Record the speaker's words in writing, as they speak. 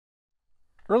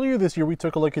Earlier this year, we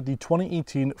took a look at the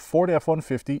 2018 Ford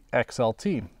F-150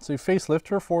 XLT. It's a facelift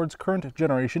for Ford's current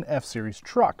generation F-Series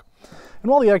truck. And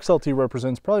while the XLT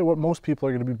represents probably what most people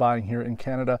are going to be buying here in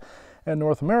Canada and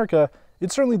North America,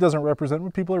 it certainly doesn't represent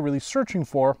what people are really searching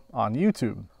for on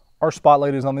YouTube. Our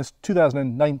spotlight is on this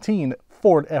 2019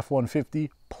 Ford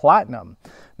F-150 Platinum.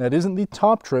 Now, it isn't the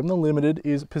top trim. The Limited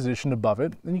is positioned above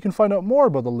it, and you can find out more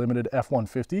about the Limited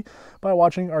F-150 by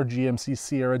watching our GMC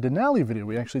Sierra Denali video.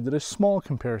 We actually did a small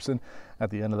comparison at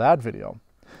the end of that video.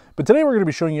 But today we're going to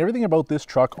be showing you everything about this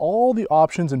truck, all the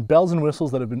options and bells and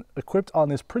whistles that have been equipped on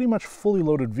this pretty much fully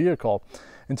loaded vehicle,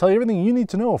 and tell you everything you need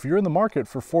to know if you're in the market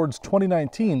for Ford's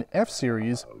 2019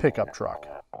 F-Series pickup truck.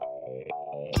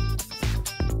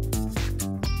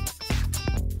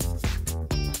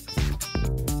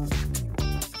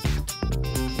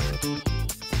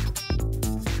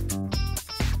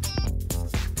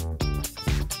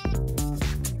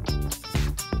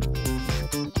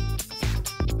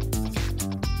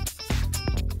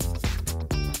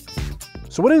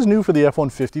 So what is new for the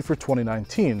F-150 for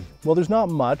 2019? Well, there's not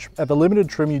much. At the Limited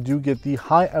trim, you do get the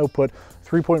high output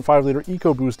 3.5 liter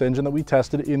EcoBoost engine that we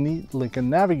tested in the Lincoln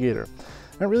Navigator.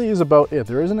 That really is about it.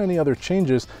 There isn't any other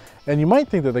changes, and you might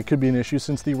think that that could be an issue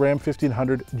since the Ram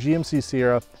 1500, GMC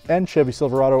Sierra, and Chevy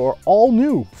Silverado are all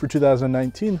new for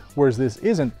 2019, whereas this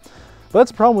isn't. But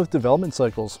that's a problem with development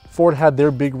cycles. Ford had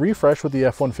their big refresh with the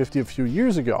F-150 a few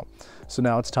years ago. So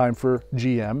now it's time for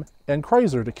GM and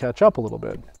Chrysler to catch up a little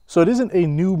bit. So it isn't a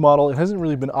new model, it hasn't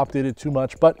really been updated too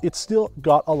much, but it's still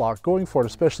got a lot going for it,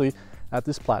 especially at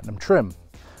this Platinum trim.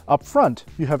 Up front,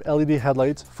 you have LED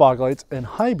headlights, fog lights, and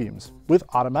high beams with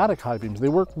automatic high beams. They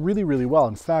work really, really well.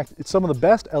 In fact, it's some of the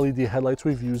best LED headlights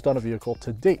we've used on a vehicle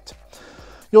to date.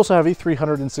 You also have a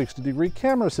 360-degree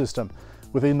camera system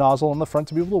with a nozzle on the front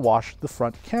to be able to wash the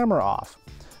front camera off.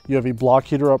 You have a block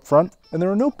heater up front, and there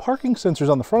are no parking sensors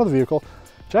on the front of the vehicle,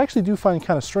 which I actually do find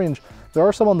kind of strange. There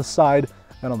are some on the side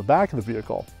and on the back of the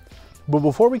vehicle. But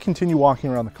before we continue walking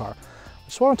around the car, I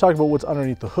just want to talk about what's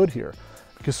underneath the hood here,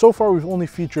 because so far we've only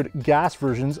featured gas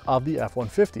versions of the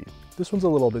F-150. This one's a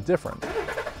little bit different.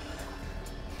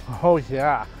 Oh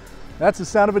yeah, that's the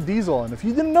sound of a diesel, and if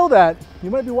you didn't know that,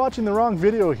 you might be watching the wrong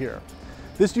video here.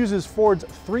 This uses Ford's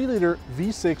 3-liter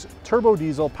V6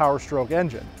 Turbo-Diesel PowerStroke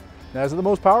engine. Now, is it the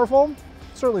most powerful?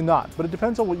 Certainly not, but it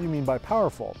depends on what you mean by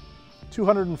powerful.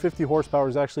 250 horsepower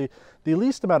is actually the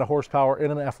least amount of horsepower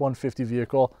in an F-150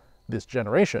 vehicle this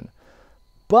generation.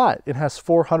 But it has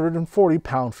 440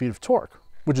 pound-feet of torque,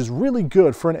 which is really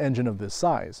good for an engine of this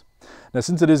size. Now,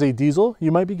 since it is a diesel,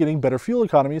 you might be getting better fuel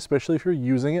economy, especially if you're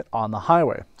using it on the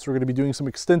highway. So we're going to be doing some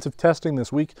extensive testing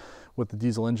this week with the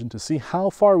diesel engine to see how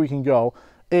far we can go,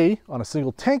 A, on a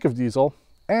single tank of diesel,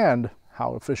 and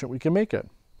how efficient we can make it.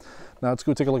 Now let's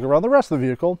go take a look around the rest of the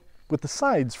vehicle with the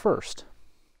sides first.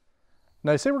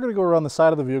 Now, I say we're going to go around the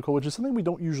side of the vehicle, which is something we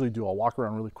don't usually do. I'll walk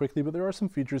around really quickly, but there are some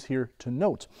features here to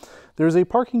note. There's a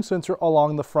parking sensor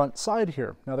along the front side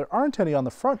here. Now, there aren't any on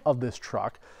the front of this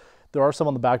truck. There are some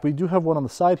on the back, but you do have one on the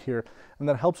side here, and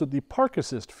that helps with the park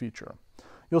assist feature.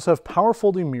 You also have power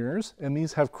folding mirrors, and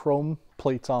these have chrome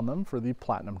plates on them for the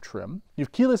Platinum trim. You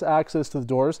have keyless access to the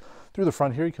doors through the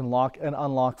front here. You can lock and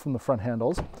unlock from the front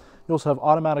handles. You also have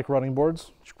automatic running boards,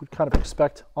 which you would kind of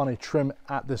expect on a trim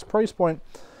at this price point.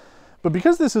 But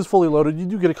because this is fully loaded, you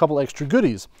do get a couple extra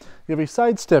goodies. You have a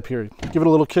side step here. Give it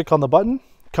a little kick on the button,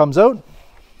 comes out,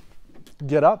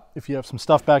 get up. If you have some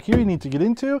stuff back here you need to get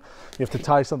into, you have to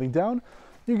tie something down,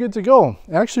 you're good to go.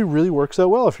 It actually really works out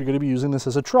well if you're going to be using this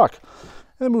as a truck.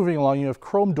 And then moving along, you have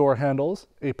chrome door handles,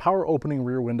 a power opening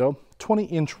rear window,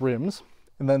 20-inch rims,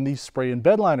 and then the spray and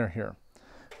bed liner here.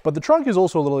 But the trunk is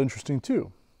also a little interesting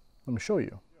too. Let me show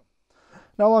you.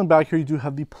 Now, along back here, you do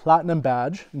have the Platinum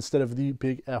badge instead of the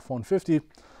big F-150.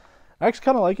 I actually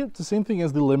kind of like it. It's the same thing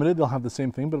as the Limited. They'll have the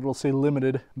same thing, but it'll say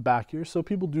Limited back here, so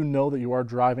people do know that you are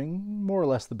driving more or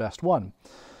less the best one.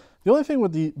 The only thing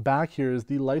with the back here is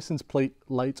the license plate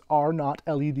lights are not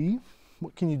LED.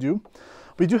 What can you do?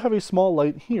 We do have a small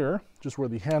light here, just where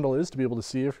the handle is, to be able to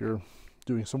see if you're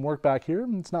doing some work back here.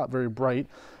 It's not very bright,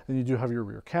 and you do have your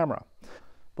rear camera.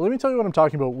 But let me tell you what I'm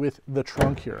talking about with the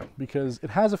trunk here, because it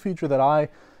has a feature that I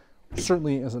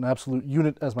certainly, as an absolute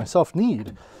unit as myself,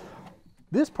 need.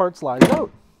 This part slides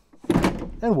out.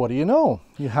 And what do you know?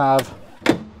 You have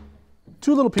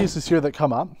two little pieces here that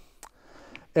come up.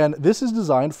 And this is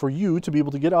designed for you to be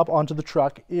able to get up onto the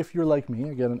truck if you're like me.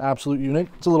 Again, an absolute unit.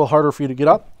 It's a little harder for you to get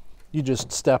up. You just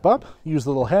step up, use the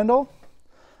little handle,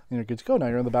 and you're good to go. Now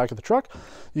you're in the back of the truck.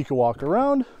 You can walk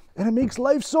around. And it makes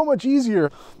life so much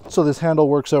easier. So this handle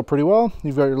works out pretty well.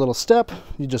 You've got your little step,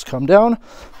 you just come down.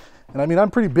 And I mean, I'm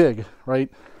pretty big,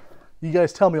 right? You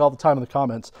guys tell me all the time in the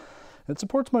comments. It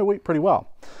supports my weight pretty well.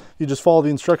 You just follow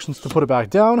the instructions to put it back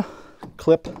down,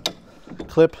 clip,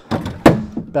 clip,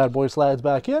 bad boy slides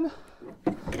back in,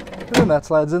 and then that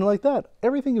slides in like that.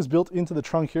 Everything is built into the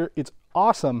trunk here. It's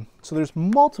awesome. So there's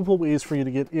multiple ways for you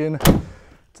to get in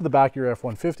to the back of your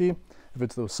F-150. If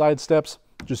it's those side steps,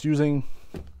 just using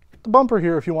the bumper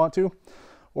here if you want to,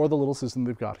 or the little system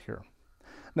they've got here.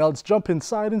 Now let's jump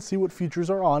inside and see what features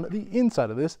are on the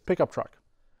inside of this pickup truck.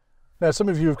 Now some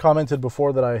of you have commented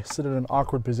before that I sit in an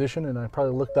awkward position, and I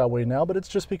probably look that way now, but it's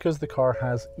just because the car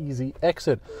has easy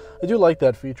exit. I do like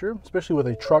that feature, especially with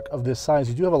a truck of this size.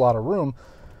 You do have a lot of room,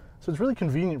 so it's really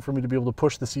convenient for me to be able to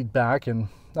push the seat back, and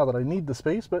not that I need the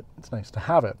space, but it's nice to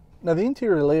have it. Now the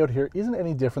interior layout here isn't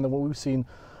any different than what we've seen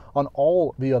on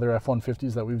all the other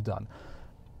F-150s that we've done,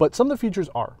 but some of the features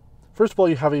are. First of all,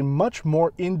 you have a much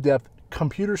more in-depth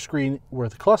computer screen where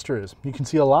the cluster is. You can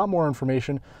see a lot more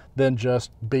information than just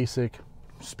basic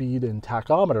speed and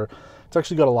tachometer. It's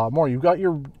actually got a lot more. You've got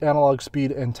your analog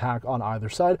speed and tach on either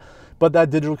side, but that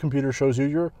digital computer shows you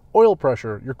your oil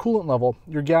pressure, your coolant level,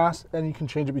 your gas, and you can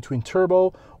change it between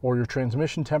turbo or your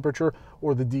transmission temperature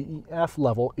or the DEF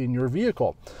level in your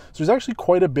vehicle. So there's actually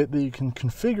quite a bit that you can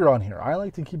configure on here. I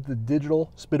like to keep the digital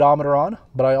speedometer on,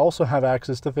 but I also have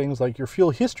access to things like your fuel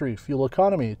history, fuel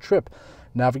economy, trip,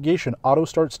 navigation, auto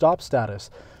start stop status,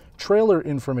 trailer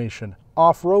information,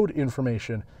 off-road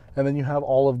information, and then you have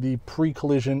all of the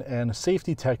pre-collision and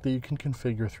safety tech that you can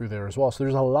configure through there as well. So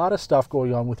there's a lot of stuff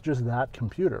going on with just that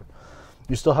computer.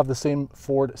 You still have the same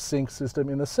Ford Sync system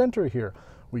in the center here.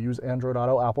 We use Android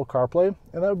Auto, Apple CarPlay,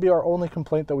 and that would be our only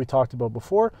complaint that we talked about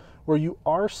before, where you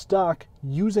are stuck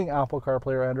using Apple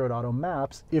CarPlay or Android Auto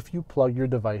Maps if you plug your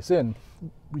device in.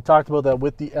 We talked about that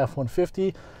with the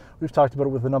F-150. We've talked about it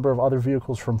with a number of other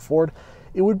vehicles from Ford.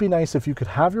 It would be nice if you could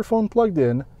have your phone plugged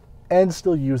in and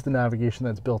still use the navigation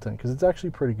that's built in, because it's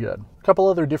actually pretty good. A couple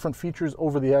other different features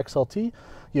over the XLT.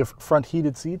 You have front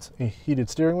heated seats, a heated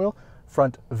steering wheel,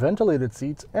 front ventilated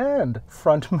seats, and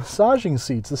front massaging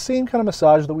seats. The same kind of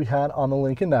massage that we had on the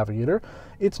Lincoln Navigator.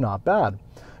 It's not bad.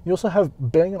 You also have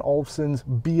Bang & Olufsen's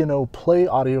B&O Play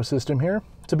audio system here.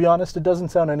 To be honest, it doesn't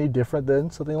sound any different than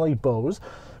something like Bose,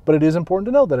 but it is important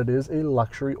to know that it is a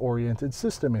luxury-oriented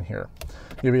system in here.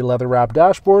 You have a leather-wrapped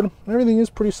dashboard, and everything is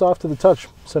pretty soft to the touch.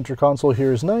 Center console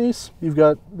here is nice. You've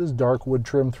got this dark wood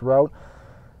trim throughout,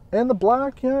 and the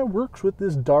black, yeah, works with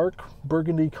this dark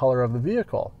burgundy color of the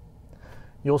vehicle.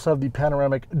 You also have the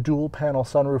panoramic dual-panel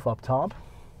sunroof up top,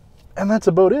 and that's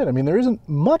about it. I mean, there isn't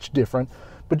much different,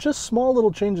 but just small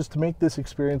little changes to make this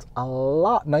experience a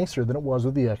lot nicer than it was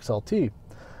with the XLT.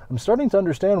 I'm starting to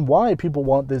understand why people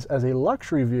want this as a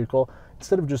luxury vehicle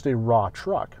instead of just a raw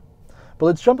truck. But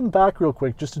let's jump in the back real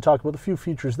quick just to talk about a few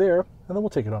features there, and then we'll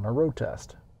take it on our road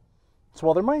test. So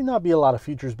while there might not be a lot of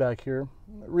features back here,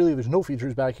 really there's no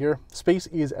features back here, space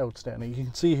is outstanding. You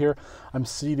can see here I'm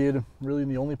seated really in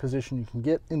the only position you can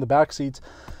get in the back seats.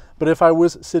 But if I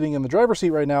was sitting in the driver's seat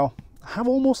right now, I have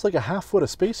almost like a half foot of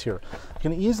space here. I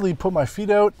can easily put my feet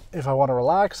out. If I want to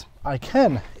relax, I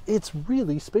can. It's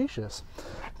really spacious.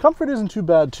 Comfort isn't too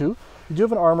bad too. You do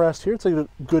have an armrest here. It's like a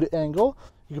good angle.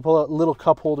 You can pull out little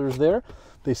cup holders there.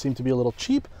 They seem to be a little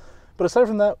cheap, but aside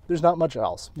from that, there's not much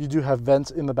else. You do have vents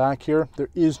in the back here. There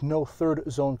is no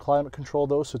third zone climate control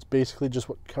though, so it's basically just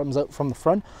what comes out from the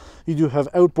front. You do have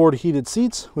outboard heated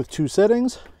seats with 2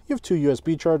 settings. You have 2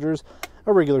 USB chargers,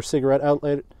 a regular cigarette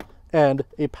outlet, and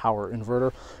a power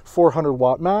inverter, 400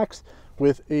 watt max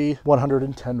with a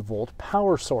 110 volt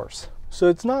power source. So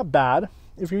it's not bad.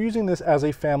 If you're using this as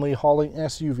a family hauling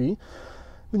SUV,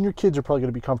 then your kids are probably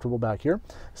going to be comfortable back here,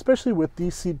 especially with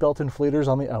these seatbelt inflators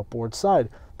on the outboard side.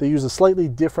 They use a slightly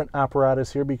different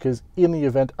apparatus here because in the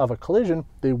event of a collision,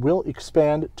 they will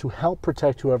expand to help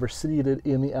protect whoever's seated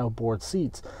in the outboard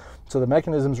seats. So the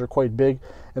mechanisms are quite big,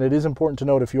 and it is important to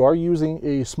note if you are using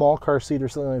a small car seat or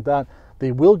something like that,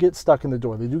 they will get stuck in the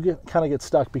door. They do kind of get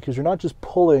stuck because you're not just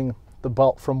pulling the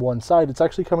belt from one side, it's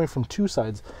actually coming from 2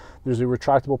 sides. There's a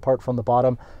retractable part from the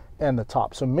bottom and the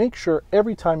top. So make sure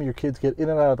every time your kids get in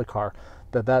and out of the car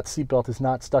that that seatbelt is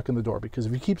not stuck in the door, because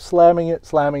if you keep slamming it,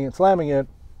 it's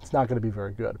not going to be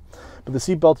very good. But the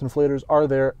seatbelt inflators are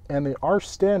there, and they are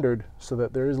standard so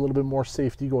that there is a little bit more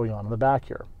safety going on in the back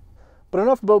here. But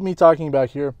enough about me talking back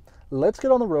here. Let's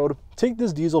get on the road, take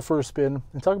this diesel for a spin,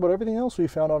 and talk about everything else we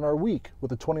found on our week with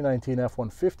the 2019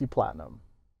 F-150 Platinum.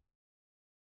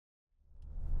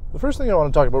 The first thing I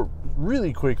want to talk about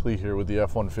really quickly here with the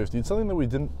F-150, it's something that we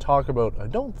didn't talk about, I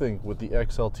don't think, with the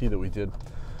XLT that we did,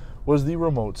 was the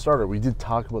remote starter. We did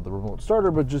talk about the remote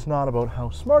starter, but just not about how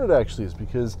smart it actually is,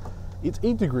 because it's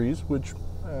 8 degrees, which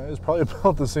is probably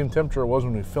about the same temperature it was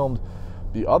when we filmed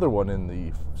the other one in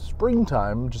the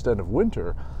springtime, just end of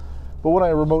winter. But when I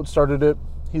remote started it,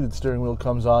 heated steering wheel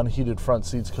comes on, heated front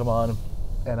seats come on,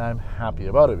 and I'm happy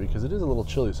about it because it is a little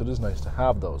chilly, so it is nice to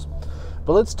have those.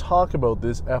 But let's talk about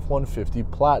this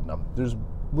F-150 Platinum. There's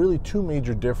really two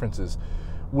major differences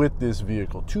with this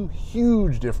vehicle, two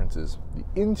huge differences.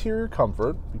 The interior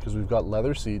comfort, because we've got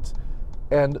leather seats,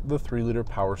 and the 3-liter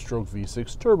PowerStroke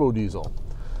V6 Turbo-Diesel.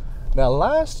 Now,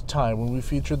 last time when we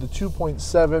featured the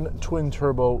 2.7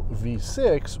 twin-turbo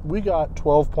V6, we got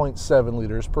 12.7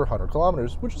 liters per 100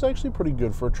 kilometers, which is actually pretty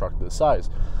good for a truck this size.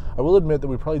 I will admit that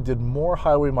we probably did more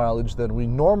highway mileage than we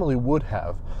normally would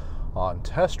have on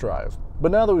test drive.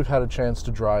 But now that we've had a chance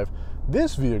to drive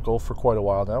this vehicle for quite a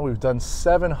while now, we've done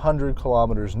 700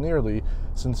 kilometers nearly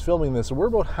since filming this, and we're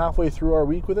about halfway through our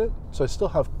week with it, so I still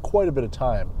have quite a bit of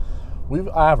time. We've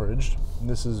averaged, and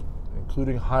this is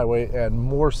including highway and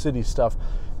more city stuff,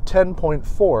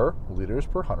 10.4 liters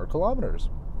per 100 kilometers.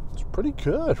 It's pretty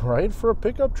good, right? For a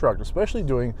pickup truck, especially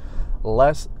doing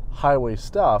less highway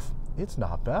stuff, it's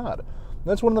not bad.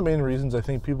 That's one of the main reasons I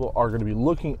think people are going to be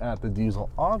looking at the diesel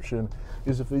option,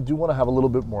 is if they do want to have a little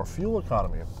bit more fuel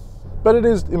economy. But it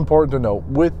is important to note,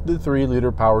 with the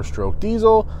 3-liter PowerStroke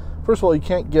diesel, first of all, you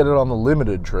can't get it on the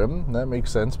limited trim. And that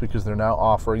makes sense because they're now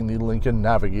offering the Lincoln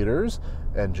Navigator's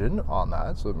engine on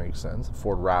that, so it makes sense,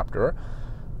 Ford Raptor.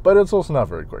 But it's also not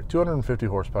very quick. 250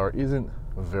 horsepower isn't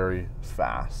very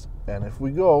fast. And if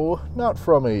we go, not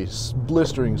from a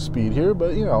blistering speed here,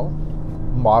 but, you know,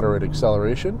 moderate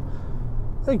acceleration,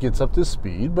 it gets up to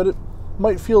speed, but it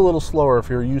might feel a little slower if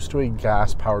you're used to a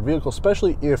gas-powered vehicle,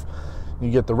 especially if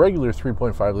you get the regular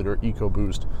 3.5-liter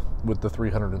EcoBoost with the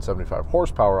 375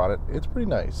 horsepower on it. It's pretty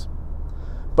nice.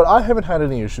 But I haven't had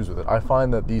any issues with it. I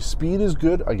find that the speed is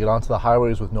good. I get onto the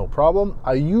highways with no problem.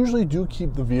 I usually do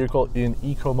keep the vehicle in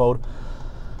eco mode.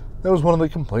 That was one of the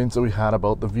complaints that we had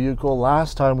about the vehicle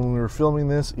last time when we were filming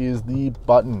this, is the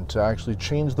button to actually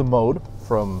change the mode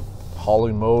from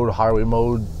hauling mode, highway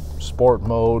mode, sport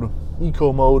mode,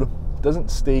 eco mode. It doesn't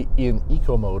stay in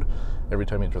eco mode every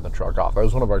time you turn the truck off. That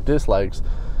was one of our dislikes,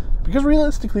 because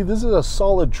realistically, this is a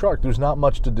solid truck. There's not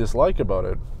much to dislike about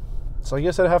it. So I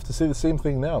guess I'd have to say the same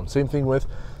thing now. Same thing with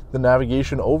the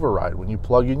navigation override. When you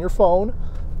plug in your phone,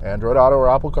 Android Auto or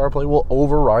Apple CarPlay will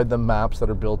override the maps that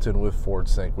are built in with Ford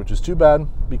Sync, which is too bad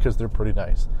because they're pretty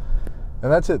nice.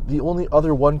 And that's it. The only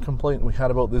other one complaint we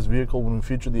had about this vehicle when we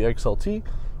featured the XLT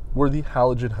were the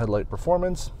halogen headlight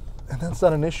performance. And that's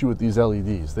not an issue with these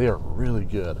LEDs. They are really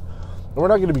good. And we're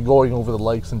not going to be going over the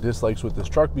likes and dislikes with this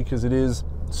truck because it is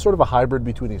sort of a hybrid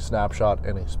between a Snapshot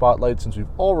and a Spotlight. Since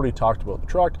we've already talked about the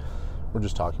truck, we're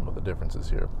just talking about the differences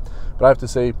here. But I have to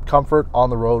say, comfort on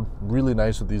the road, really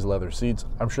nice with these leather seats.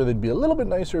 I'm sure they'd be a little bit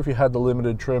nicer if you had the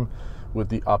limited trim with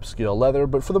the upscale leather,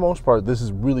 but for the most part, this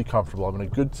is really comfortable. I'm in a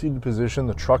good seated position.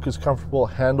 The truck is comfortable,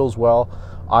 handles well.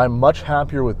 I'm much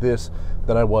happier with this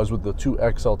than I was with the two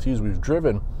XLTs we've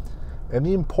driven. And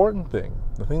the important thing,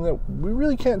 the thing that we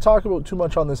really can't talk about too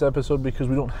much on this episode because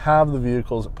we don't have the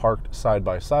vehicles parked side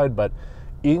by side, but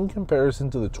in comparison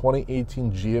to the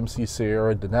 2018 GMC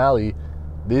Sierra Denali,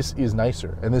 this is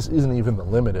nicer, and this isn't even the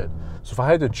limited. So if I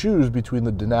had to choose between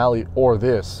the Denali or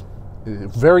this,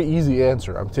 very easy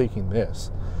answer, I'm taking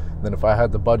this. And then if I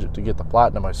had the budget to get the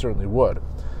Platinum, I certainly would.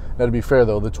 Now, to be fair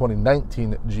though, the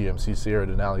 2019 GMC Sierra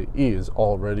Denali is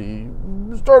already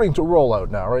starting to roll out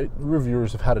now, right?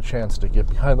 Reviewers have had a chance to get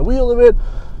behind the wheel of it.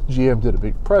 GM did a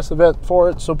big press event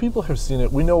for it, so people have seen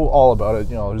it. We know all about it.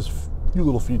 You know, there's a few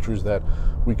little features that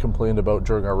we complained about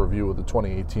during our review of the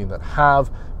 2018 that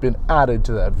have been added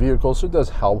to that vehicle, so it does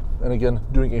help. And again,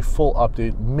 doing a full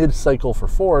update mid-cycle for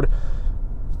Ford,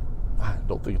 I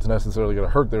don't think it's necessarily going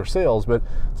to hurt their sales, but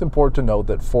it's important to note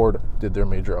that Ford did their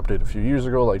major update a few years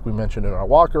ago, like we mentioned in our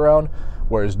walk around,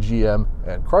 whereas GM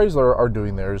and Chrysler are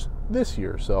doing theirs this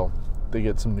year, so they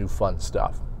get some new fun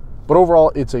stuff. But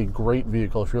overall, it's a great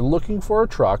vehicle. If you're looking for a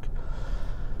truck,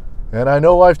 and I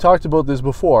know I've talked about this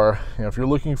before, you know, if you're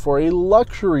looking for a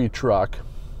luxury truck,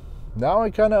 now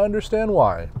I kind of understand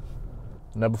why.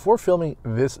 Now, before filming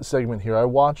this segment here, I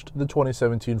watched the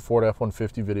 2017 Ford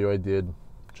F-150 video I did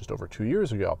just over 2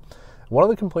 years ago. One of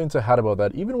the complaints I had about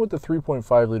that, even with the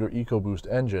 3.5-liter EcoBoost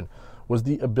engine, was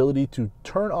the ability to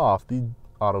turn off the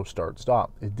auto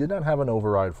start-stop. It did not have an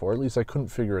override for it, at least I couldn't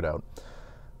figure it out.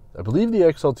 I believe the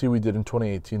XLT we did in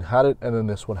 2018 had it, and then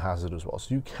this one has it as well.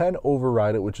 So you can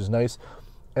override it, which is nice.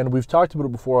 And we've talked about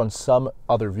it before on some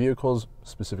other vehicles,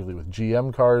 specifically with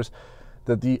GM cars,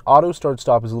 that the auto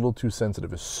start-stop is a little too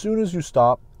sensitive. As soon as you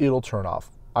stop, it'll turn off.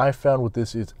 I found with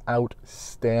this is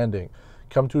outstanding.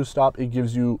 Come to a stop, it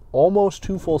gives you almost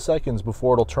 2 full seconds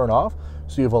before it'll turn off,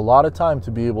 so you have a lot of time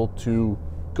to be able to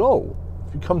go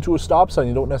If you come to a stop sign,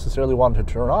 you don't necessarily want to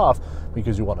turn off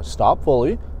because you want to stop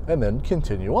fully and then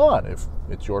continue on if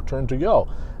it's your turn to go.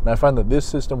 And I find that this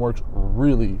system works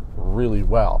really, really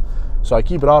well. So I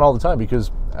keep it on all the time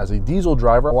because as a diesel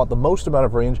driver, I want the most amount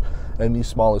of range and the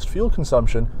smallest fuel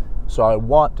consumption, so I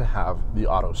want to have the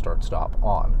auto start stop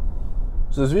on.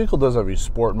 So this vehicle does have a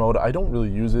sport mode. I don't really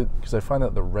use it because I find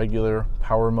that the regular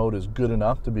power mode is good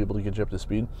enough to be able to get you up to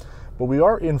speed. But we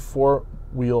are in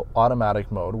 4-wheel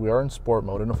automatic mode. We are in sport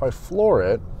mode, and if I floor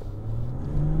it,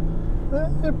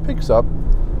 it picks up.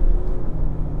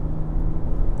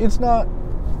 It's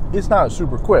not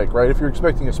super quick, right? If you're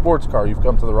expecting a sports car, you've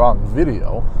come to the wrong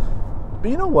video. But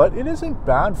you know what? It isn't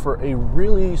bad for a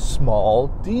really small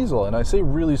diesel. And I say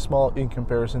really small in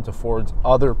comparison to Ford's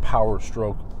other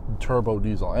PowerStroke turbo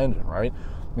diesel engine, right?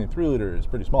 I mean, 3 liter is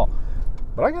pretty small.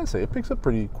 But I gotta say, it picks up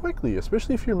pretty quickly,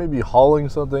 especially if you're maybe hauling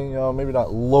something, you know, maybe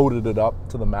not loaded it up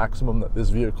to the maximum that this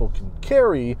vehicle can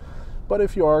carry. But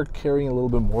if you are carrying a little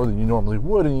bit more than you normally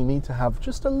would and you need to have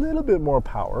just a little bit more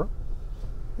power,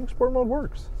 I think sport mode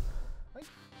works.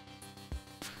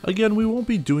 Again, we won't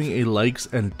be doing a likes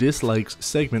and dislikes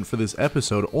segment for this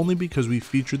episode only because we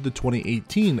featured the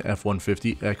 2018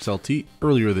 F-150 XLT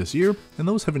earlier this year, and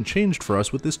those haven't changed for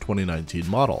us with this 2019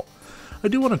 model. I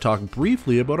do want to talk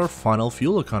briefly about our final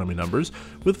fuel economy numbers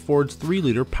with Ford's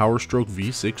 3-liter PowerStroke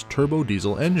V6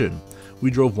 Turbo-Diesel engine.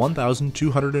 We drove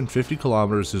 1,250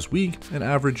 kilometers this week and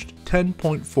averaged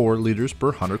 10.4 liters per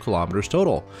 100 kilometers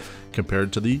total,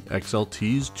 compared to the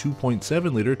XLT's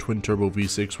 2.7-liter twin-turbo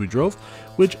V6 we drove,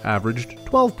 which averaged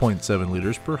 12.7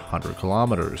 liters per 100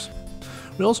 kilometers.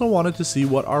 We also wanted to see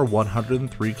what our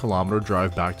 103-kilometer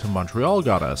drive back to Montreal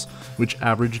got us, which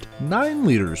averaged 9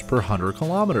 liters per 100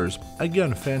 kilometers.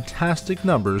 Again, fantastic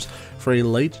numbers for a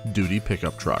light-duty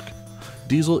pickup truck.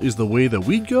 Diesel is the way that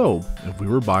we'd go if we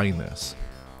were buying this.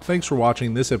 Thanks for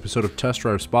watching this episode of Test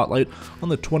Drive Spotlight on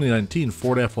the 2019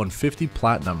 Ford F-150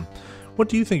 Platinum. What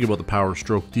do you think about the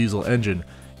PowerStroke diesel engine?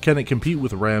 Can it compete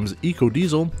with Ram's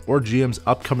EcoDiesel or GM's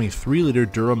upcoming 3-liter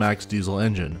Duramax diesel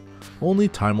engine? Only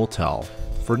time will tell.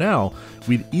 For now,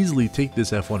 we'd easily take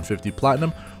this F-150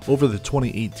 Platinum over the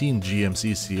 2018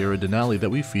 GMC Sierra Denali that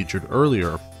we featured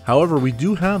earlier. However, we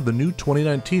do have the new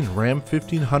 2019 Ram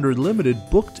 1500 Limited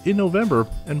booked in November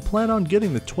and plan on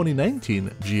getting the 2019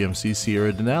 GMC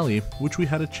Sierra Denali, which we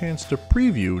had a chance to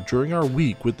preview during our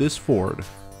week with this Ford.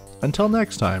 Until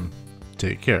next time,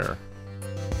 take care.